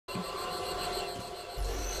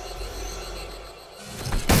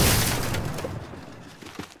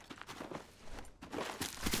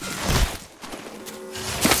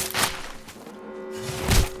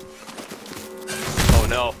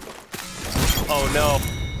Oh no.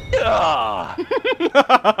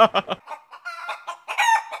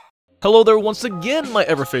 Hello there once again, my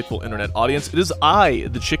ever-faithful internet audience. It is I,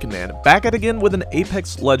 the Chicken Man, back at again with an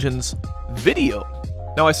Apex Legends video.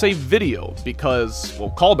 Now I say video because,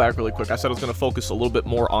 well, call back really quick, I said I was going to focus a little bit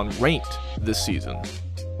more on ranked this season.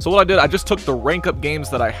 So what I did, I just took the rank up games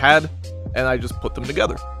that I had, and I just put them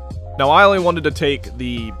together. Now I only wanted to take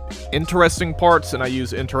the interesting parts, and I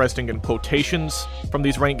use interesting in quotations from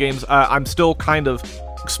these ranked games. I'm still kind of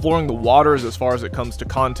exploring the waters as far as it comes to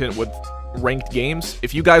content with ranked games.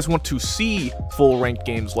 If you guys want to see full ranked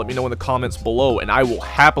games, let me know in the comments below, and I will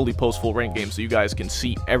happily post full ranked games so you guys can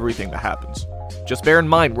see everything that happens. Just bear in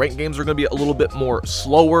mind, ranked games are going to be a little bit more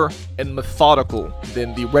slower and methodical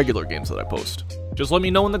than the regular games that I post. Just let me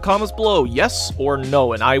know in the comments below, yes or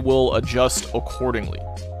no, and I will adjust accordingly.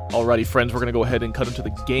 Alrighty, friends, we're going to go ahead and cut into the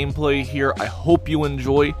gameplay here. I hope you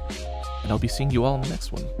enjoy, and I'll be seeing you all in the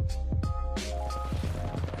next one.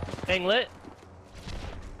 Hang lit.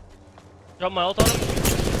 Drop my ult on him.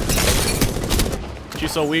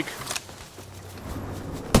 She's so weak.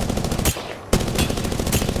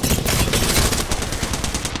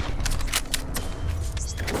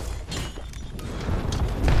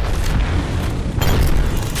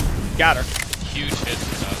 Got her. Huge hit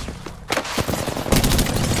from that.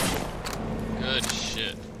 Good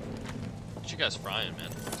shit. What you guys frying, man?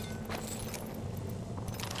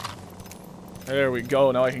 There we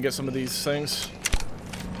go. Now I can get some of these things.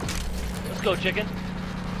 Let's go, chicken.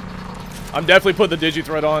 I'm definitely putting the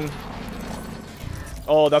Digithread on.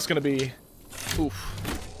 Oh, that's gonna be... Oof.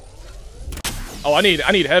 Oh, I need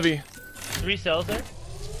heavy. 3 cells there.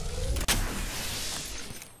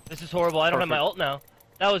 This is horrible. I don't have my ult now.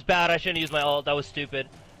 That was bad. I shouldn't use my ult. That was stupid.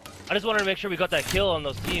 I just wanted to make sure we got that kill on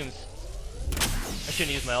those teams. I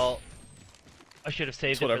shouldn't use my ult. I should have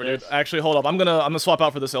saved it for this. Dude. Actually, hold up. I'm gonna swap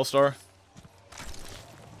out for this L-Star.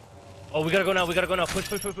 Oh, we gotta go now. We gotta go now. Push,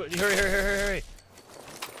 push, push, push. Hurry, hurry, hurry, hurry, hurry.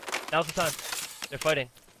 Now's the time. They're fighting.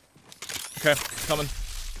 Okay, coming.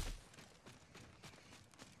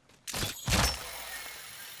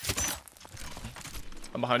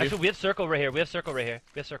 I'm behind Actually, you. we have circle right here. We have circle right here.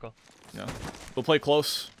 We have circle. Yeah. We'll play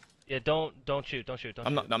close. Yeah, don't shoot. Don't shoot.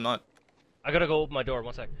 I'm not. I gotta go open my door.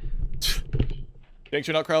 1 sec. Thanks,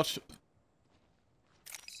 you're not crouched.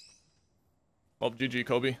 Well, GG,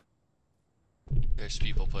 Kobe. There's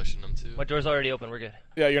people pushing them too. My door's already open. We're good.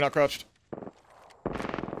 Yeah, you're not crouched.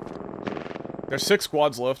 There's 6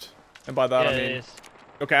 squads left, and by that I mean. It is.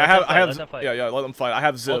 Okay, Let I have. them fight. Yeah, let them fight. I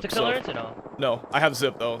have zip. Ult accelerants or no? No, I have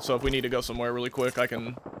zip though. So if we need to go somewhere really quick, I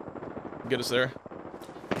can get us there.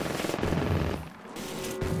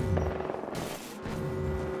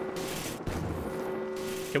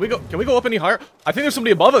 Can we go up any higher? I think there's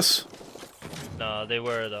somebody above us. No, they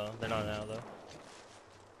were though. They're not now though.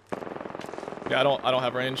 Yeah, I don't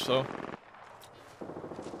have range, so.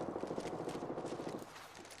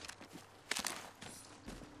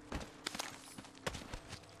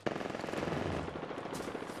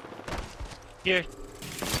 Here.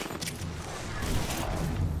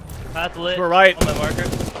 Path lit. We're right. On my marker.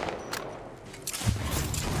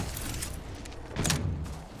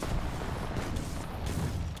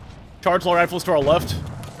 Charge low rifles to our left.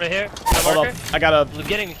 Right here. My Hold marker. up. I gotta. I'm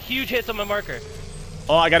getting huge hits on my marker.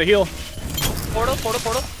 Oh, I gotta heal. Portal, portal,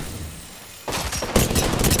 portal.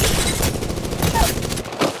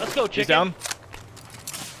 Let's go, chicken. He's down.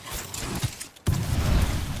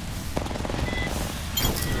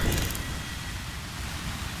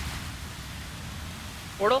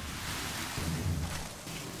 Portal.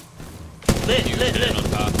 Lit, Huge lit, hit lit. on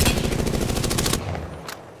top.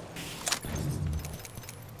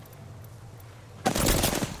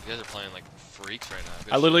 You guys are playing like freaks right now.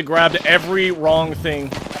 Good I literally shit. grabbed every wrong thing.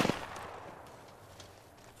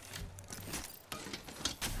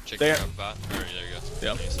 Chicken There. grab bot. There you go.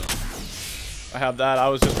 Yep. Nice, so. I have that. I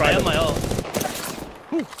was just I trying have to. my ult.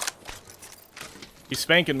 He's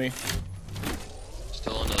spanking me.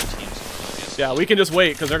 Still on another team. So I guess. Yeah, we can just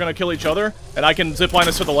wait because they're gonna kill each other, and I can zipline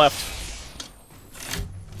us to the left.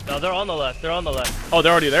 No, they're on the left. They're on the left. Oh,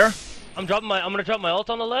 they're already there. I'm gonna drop my ult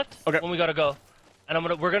on the left. Okay. When we gotta go, and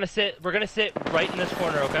we're gonna sit right in this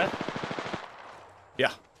corner. Okay.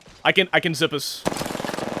 Yeah, I can zip us.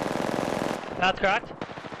 Path cracked.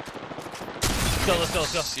 Let's go. Let's go.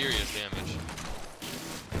 Let's go. Serious damage.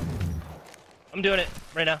 I'm doing it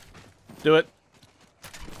right now. Do it.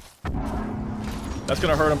 That's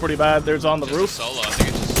gonna hurt him pretty bad. There's on the Just roof. Solo. I think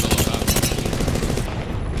it's just solo top.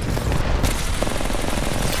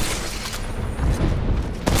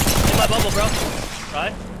 In my bubble, bro.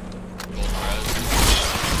 Right? Gold res.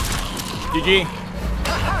 GG.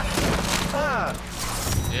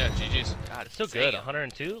 Yeah, GG's. God, it's so good.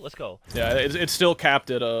 102. Let's go. Yeah, it's still capped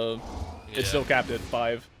at it's still Yeah. capped at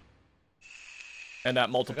 5. And that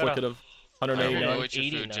multiplicative I don't know 189. what your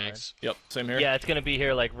food, 89. Jakes. Yep, same here. Yeah, it's gonna be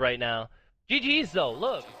here like right now. GG's though.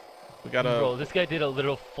 Look. We got a Bro, this guy did a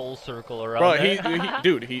little full circle around. bro. there.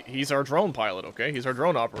 Dude, he's our drone pilot. Okay, he's our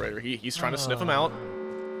drone operator. He's trying to sniff them out.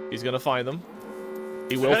 He's gonna find them.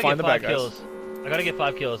 He will find the bad guys. Kills. I gotta get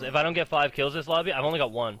 5 kills. If I don't get 5 kills this lobby, I've only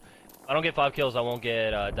got 1. If I don't get 5 kills, I won't get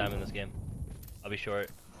diamond this game. I'll be short.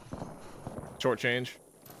 Short change.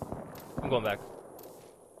 I'm going back.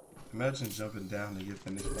 Imagine jumping down to get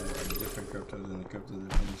finished by a different crypto than the crypto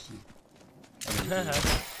that finished you. I mean,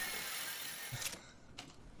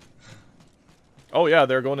 Oh yeah,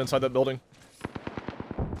 they're going inside that building.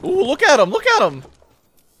 Ooh, look at him! Look at him!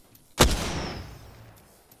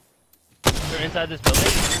 They're inside this building.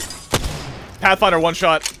 Pathfinder one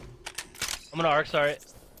shot. I'm gonna arc star it.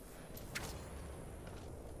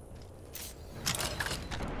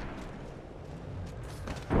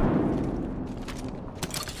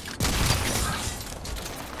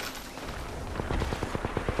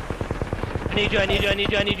 I need you, I need you, I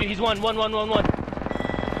need you, I need you. He's one.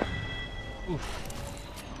 Oof.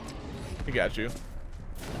 He got you.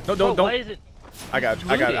 No, Bro, don't. why is it? I got you.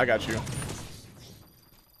 I got you.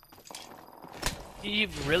 You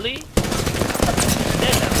really? I'm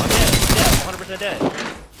dead now. I'm dead. I'm 100% dead.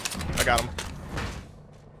 I got him.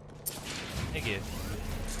 Thank you.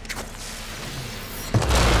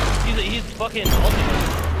 He's fucking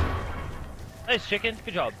ultimate. Nice chicken.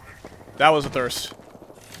 Good job. That was a thirst.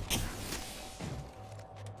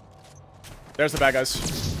 There's the bad guys.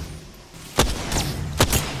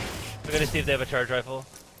 We're gonna see if they have a charge rifle.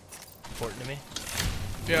 Important to me.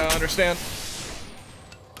 Yeah, I understand.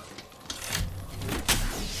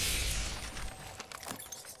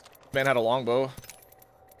 Man had a longbow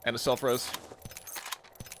and a self-res.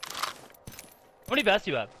 How many bats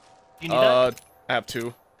do you have? Do you need that? I have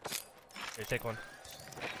 2. Here, take one.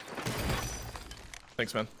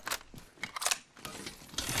 Thanks, man.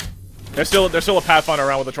 There's still a Pathfinder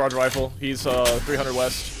around with a charge rifle. He's 300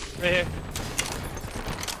 west. Right here.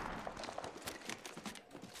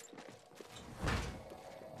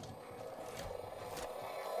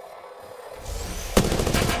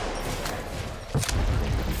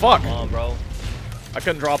 Fuck! Come on, bro. I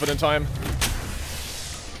couldn't drop it in time.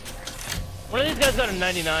 One of these guys got a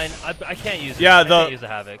 99. I can't use it. Yeah, I can't use the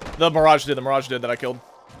Havoc. The Mirage did that I killed.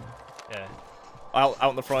 Yeah. Out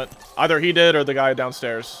in the front. Either he did or the guy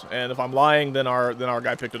downstairs. And if I'm lying, then our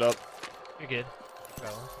guy picked it up. You're good. Go.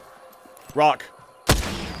 Rock.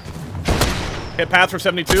 Hit path for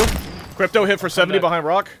 72. Crypto hit for 70 back. behind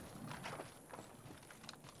Rock.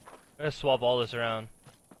 I'm gonna swap all this around.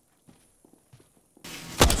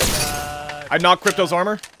 I knocked Crypto's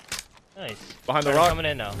armor Nice. behind the They're rock. coming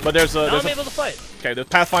in now. But there's Now a I'm able to fight. okay. There's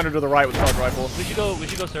Pathfinder to the right with charge rifle. We should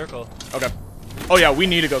go circle. Okay. Oh yeah, we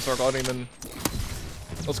need to go circle. I didn't even.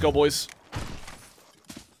 Let's go, boys.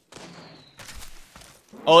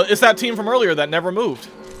 Oh, it's that team from earlier that never moved.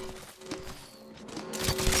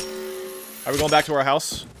 Are we going back to our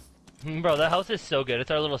house? Bro, that house is so good.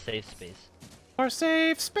 It's our little safe space. Our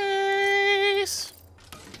safe space.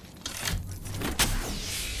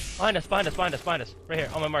 Behind us. Right here,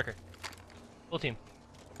 on my marker. Full team.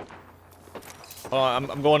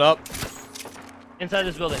 I'm going up. Inside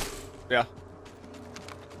this building. Yeah.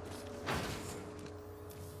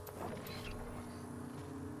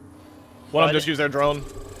 One of them just used their drone.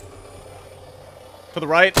 To the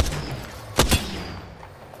right.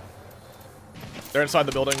 They're inside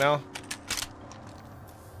the building now.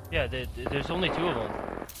 Yeah, there's only 2 of them.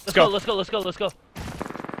 Let's go. Let's go.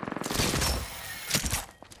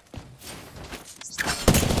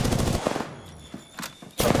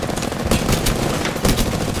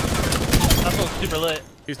 That one's super lit.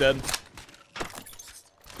 He's dead.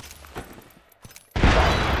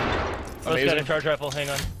 Let's get a Amazing. charge rifle. Hang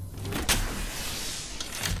on.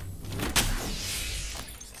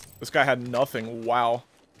 This guy had nothing. Wow.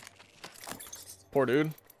 Poor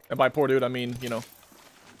dude. And by poor dude, I mean, you know,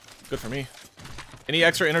 good for me. Any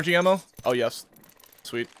extra energy ammo? Oh, yes.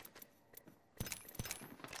 Sweet.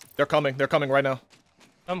 They're coming. They're coming right now.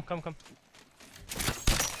 Come.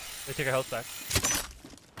 We take our health back.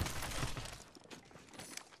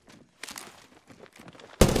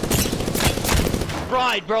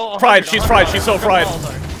 Fried, bro. Fried. She's fried. She's so fried.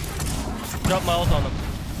 Drop my ult on them.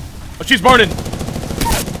 Oh, she's burning.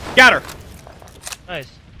 Got her. Nice.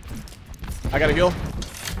 I gotta heal.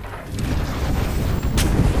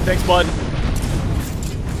 Thanks, bud.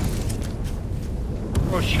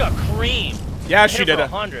 Bro, she got creamed. Yeah, Hit she her did for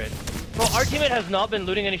it. 100. Bro, our teammate has not been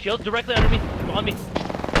looting any shields. Directly under me. On me.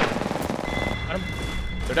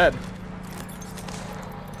 They're dead.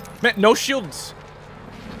 Man, no shields.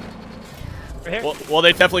 Right here. Well,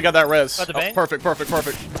 they definitely got that res. Got the bang? Perfect, perfect,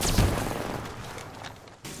 perfect.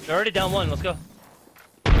 They're already down one. Let's go.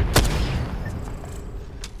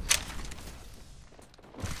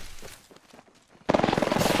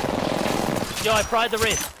 Yo, I fried the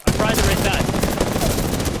wraith. I fried the wraith bad.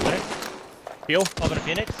 Heal. Open a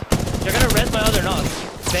Phoenix. They're gonna res my other knock.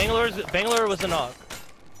 Bangalore was the knock.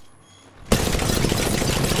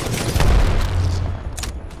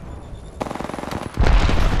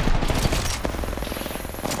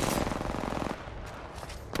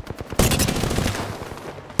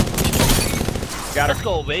 Got her. Let's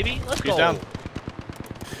go, baby. Let's She's go. down.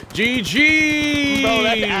 GG! Bro,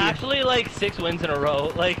 that's actually like 6 wins in a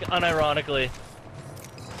row. Like, unironically.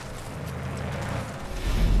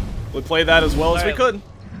 We played that as well as we Alright.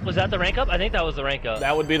 could. Was that the rank up? I think that was the rank up.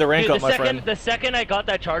 That would be the rank Dude, up, my friend. The second I got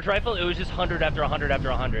that charge rifle, it was just 100 after 100 after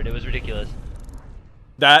 100. It was ridiculous.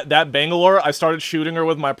 That Bangalore, I started shooting her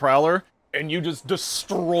with my Prowler, and you just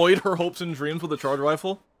destroyed her hopes and dreams with a charge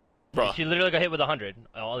rifle. Bruh. She literally got hit with 100,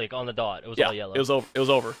 like on the dot. It was Yeah, all yellow. it was over. It was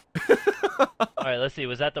over. All right, let's see.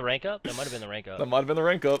 Was that the rank up? That might have been the rank up. That might have been the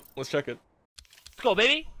rank up. Let's check it. Let's go,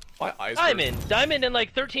 baby. My eyes hurt. Diamond in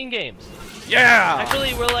like 13 games. Yeah!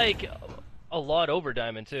 Actually, we're like a lot over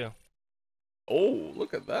diamond too. Oh,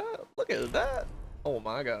 look at that. Look at that. Oh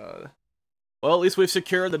my god. Well, at least we've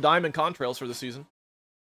secured the diamond contrails for the season.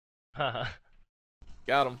 Haha.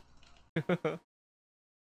 Got him.